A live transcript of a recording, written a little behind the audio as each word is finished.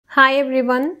Hi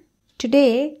everyone.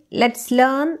 Today let's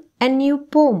learn a new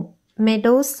poem,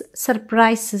 Meadow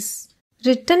Surprises,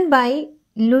 written by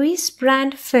Louis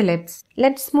Brand Phillips.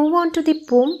 Let's move on to the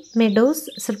poem Meadow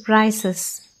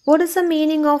Surprises. What is the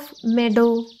meaning of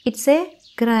meadow? It's a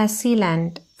grassy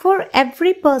land. For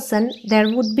every person there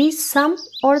would be some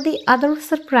or the other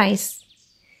surprise.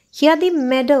 Here the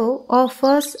meadow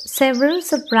offers several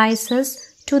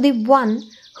surprises to the one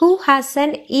who has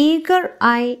an eager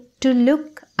eye to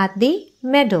look at the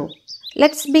meadow.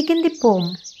 Let's begin the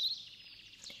poem.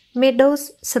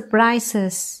 Meadows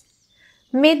Surprises.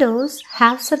 Meadows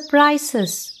have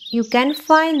surprises. You can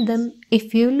find them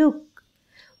if you look.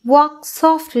 Walk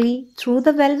softly through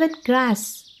the velvet grass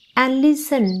and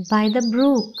listen by the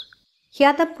brook.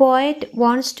 Here the poet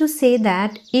wants to say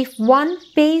that if one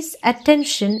pays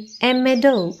attention, a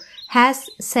meadow has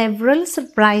several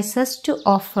surprises to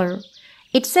offer.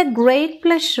 It's a great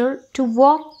pleasure to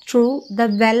walk through the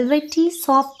velvety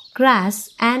soft grass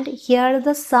and hear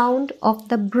the sound of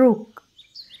the brook.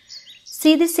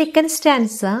 See the second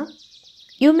stanza.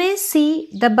 You may see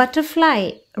the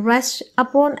butterfly rest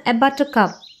upon a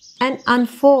buttercup and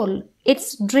unfold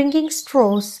its drinking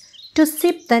straws to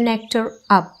sip the nectar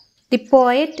up. The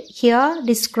poet here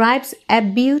describes a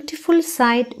beautiful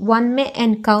sight one may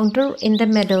encounter in the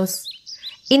meadows.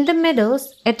 In the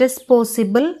meadows, it is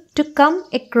possible to come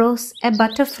across a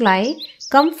butterfly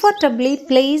comfortably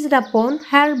placed upon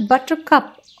her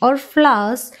buttercup or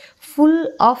flowers full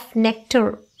of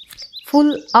nectar,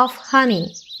 full of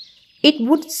honey. It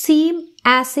would seem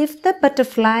as if the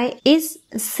butterfly is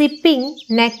sipping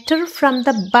nectar from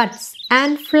the buds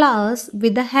and flowers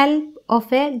with the help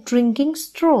of a drinking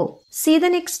straw. See the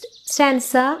next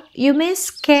stanza. You may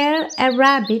scare a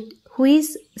rabbit who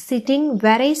is sitting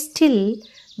very still,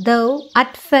 though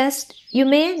at first you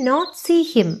may not see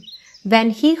him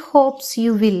when he hopes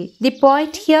you will. The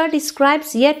poet here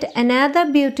describes yet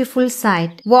another beautiful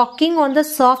sight. Walking on the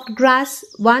soft grass,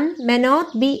 one may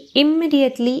not be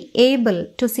immediately able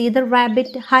to see the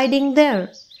rabbit hiding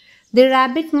there. The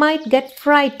rabbit might get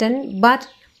frightened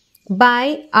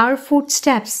by our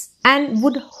footsteps and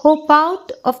would hop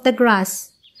out of the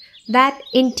grass. That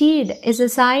indeed is a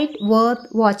sight worth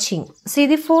watching. See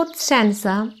the fourth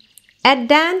stanza. A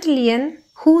dandelion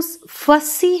whose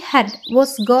fussy head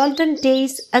was golden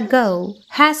days ago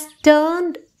has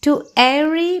turned to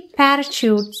airy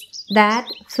parachutes that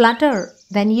flutter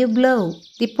when you blow.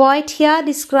 The poet here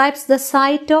describes the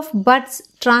sight of buds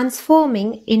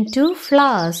transforming into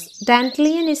flowers.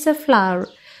 Dandelion is a flower.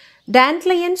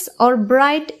 Dandelions are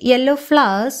bright yellow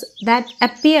flowers that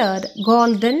appeared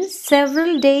golden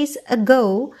several days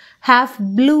ago have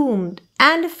bloomed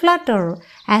and flutter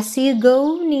as you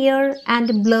go near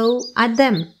and blow at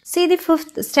them. See the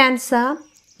fifth stanza.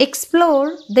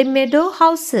 Explore the meadow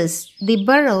houses, the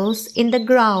burrows in the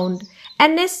ground, a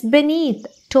nest beneath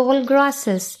tall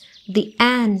grasses, the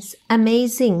ants'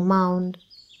 amazing mound.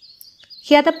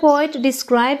 Here the poet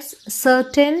describes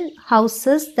certain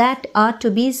houses that are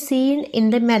to be seen in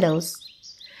the meadows.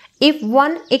 If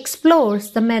one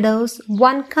explores the meadows,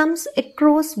 one comes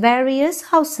across various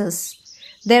houses.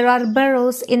 There are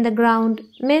burrows in the ground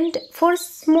meant for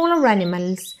smaller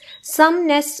animals. Some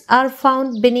nests are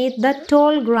found beneath the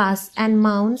tall grass and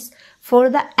mounds for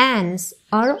the ants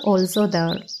are also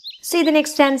there. See the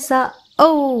next stanza.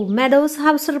 Oh, meadows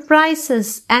have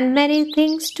surprises and many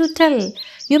things to tell.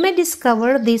 You may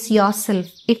discover this yourself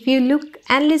if you look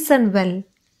and listen well.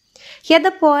 Here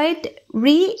the poet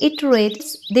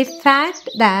reiterates the fact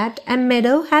that a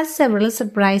meadow has several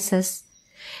surprises.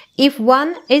 If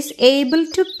one is able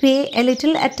to pay a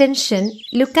little attention,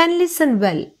 look and listen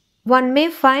well, one may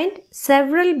find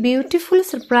several beautiful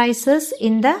surprises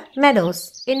in the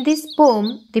meadows. In this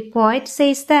poem, the poet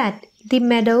says that the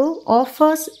meadow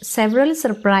offers several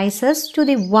surprises to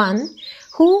the one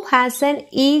who has an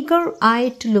eager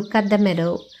eye to look at the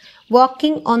meadow.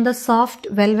 Walking on the soft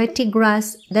velvety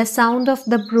grass, the sound of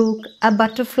the brook, a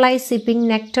butterfly sipping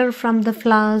nectar from the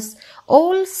flowers,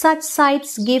 all such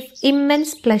sights give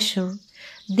immense pleasure.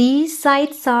 These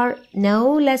sights are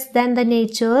no less than the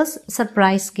nature's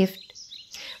surprise gift.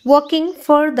 Walking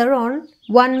further on,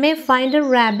 one may find a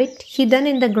rabbit hidden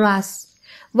in the grass.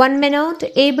 One may not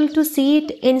able to see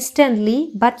it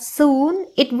instantly, but soon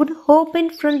it would hop in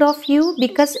front of you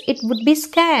because it would be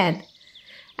scared.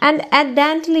 And a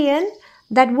dandelion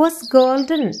that was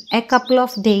golden a couple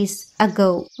of days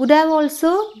ago would have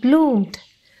also bloomed.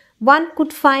 One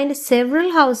could find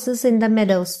several houses in the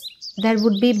meadows. There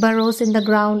would be burrows in the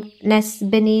ground, nests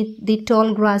beneath the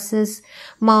tall grasses,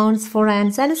 mounds for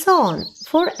ants, and so on.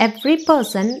 For every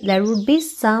person, there would be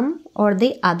some or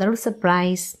the other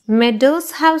surprise.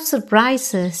 Meadows have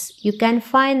surprises. You can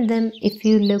find them if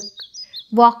you look.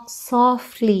 Walk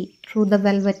softly through the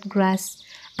velvet grass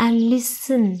and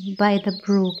listen by the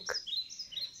brook.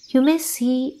 You may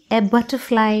see a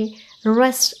butterfly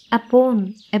rest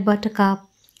upon a buttercup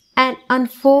and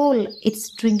unfold its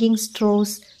drinking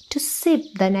straws to sip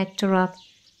the nectar up.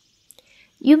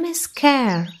 You may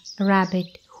scare a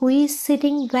rabbit who is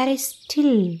sitting very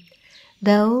still,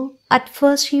 though at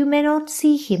first you may not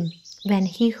see him when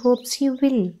he hopes you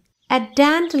will. A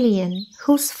dandelion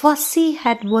whose fussy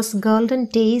head was golden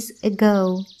days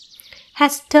ago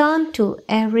has turned to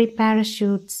airy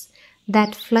parachutes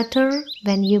that flutter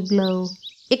when you blow.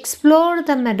 Explore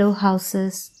the meadow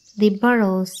houses, the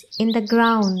burrows in the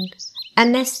ground, a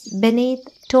nest beneath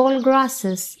tall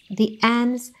grasses, the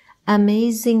ants'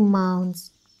 amazing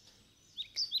mounds.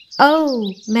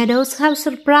 Oh, meadows have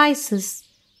surprises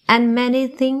and many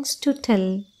things to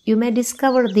tell. You may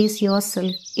discover these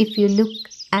yourself if you look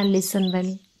and listen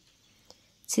well.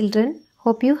 Children,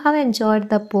 hope you have enjoyed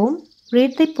the poem.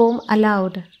 Read the poem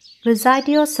aloud, recite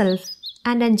yourself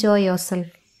and enjoy yourself.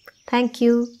 Thank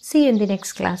you. See you in the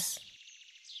next class.